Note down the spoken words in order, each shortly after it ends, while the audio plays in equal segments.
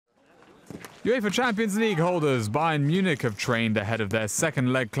UEFA Champions League holders Bayern Munich have trained ahead of their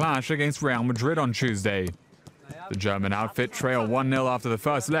second leg clash against Real Madrid on Tuesday. The German outfit trailed 1-0 after the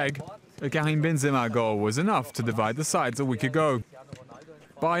first leg. A Karim Benzema goal was enough to divide the sides a week ago.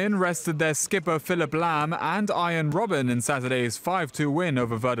 Bayern rested their skipper Philipp Lahm and Arjen Robben in Saturday's 5-2 win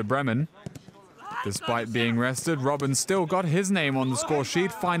over Werder Bremen. Despite being rested, Robben still got his name on the score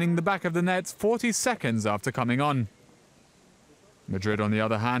sheet, finding the back of the net 40 seconds after coming on. Madrid, on the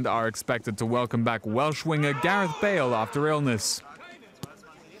other hand, are expected to welcome back Welsh winger Gareth Bale after illness.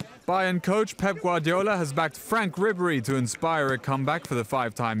 Bayern coach Pep Guardiola has backed Frank Ribery to inspire a comeback for the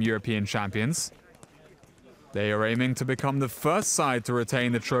five-time European champions. They are aiming to become the first side to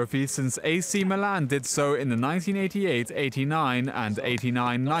retain the trophy since AC Milan did so in the 1988-89 and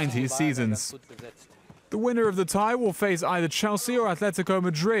 89-90 seasons. The winner of the tie will face either Chelsea or Atletico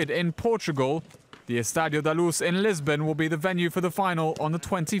Madrid in Portugal. The Estadio da Luz in Lisbon will be the venue for the final on the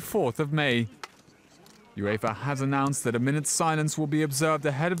 24th of May. UEFA has announced that a minute's silence will be observed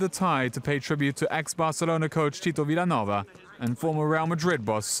ahead of the tie to pay tribute to ex-Barcelona coach Tito Vilanova and former Real Madrid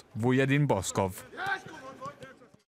boss Vujadin Boskov.